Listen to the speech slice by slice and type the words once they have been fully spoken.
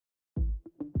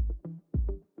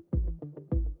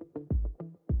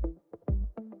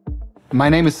My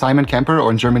name is Simon Kemper,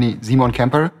 or in Germany, Simon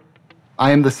Kemper.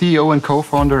 I am the CEO and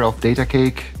co-founder of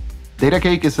Datacake.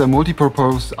 Datacake is a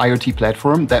multi-purpose IoT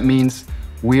platform. That means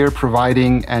we're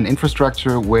providing an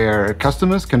infrastructure where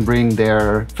customers can bring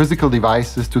their physical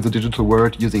devices to the digital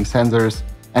world using sensors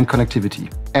and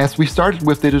connectivity. As we started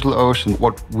with DigitalOcean,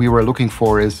 what we were looking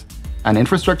for is an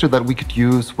infrastructure that we could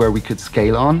use where we could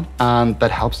scale on, and that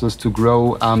helps us to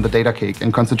grow the Datacake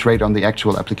and concentrate on the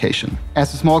actual application.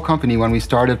 As a small company, when we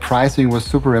started, pricing was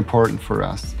super important for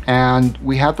us. And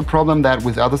we had the problem that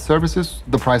with other services,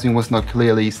 the pricing was not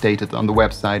clearly stated on the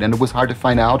website, and it was hard to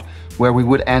find out where we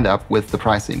would end up with the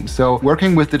pricing. So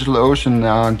working with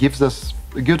DigitalOcean gives us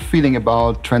a good feeling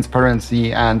about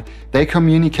transparency, and they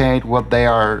communicate what they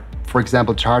are, for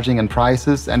example, charging and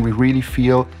prices, and we really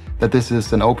feel that this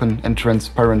is an open and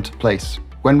transparent place.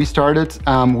 When we started,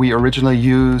 we originally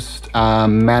used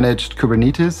managed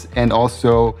Kubernetes and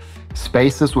also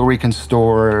spaces where we can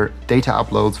store data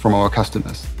uploads from our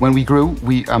customers. When we grew,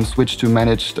 we switched to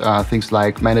managed things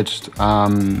like managed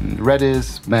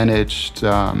Redis, managed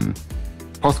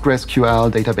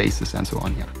PostgreSQL databases, and so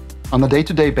on. Yeah. On a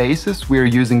day-to-day basis, we're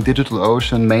using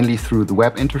DigitalOcean mainly through the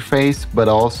web interface, but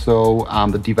also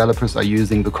the developers are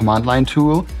using the command line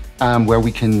tool, where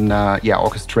we can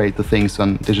orchestrate the things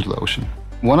on DigitalOcean.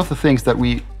 One of the things that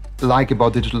we like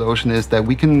about DigitalOcean is that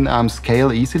we can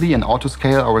scale easily and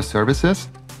auto-scale our services.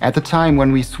 At the time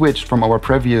when we switched from our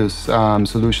previous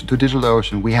solution to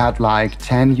DigitalOcean, we had like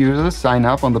 10 users sign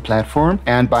up on the platform.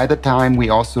 And by that time, we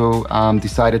also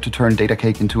decided to turn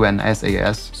Datacake into an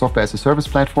SaaS, software as a service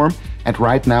platform. And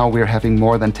right now we're having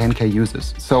more than 10K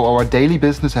users. So our daily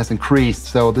business has increased.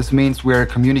 So this means we're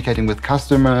communicating with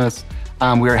customers.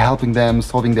 We're helping them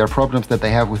solving their problems that they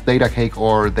have with Datacake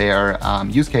or their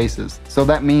use cases. So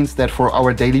that means that for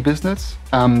our daily business,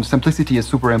 simplicity is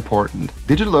super important.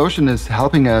 DigitalOcean is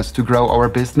helping us to grow our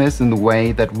business in the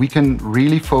way that we can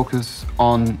really focus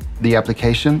on the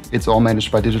application. It's all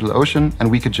managed by DigitalOcean,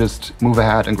 and we could just move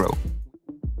ahead and grow.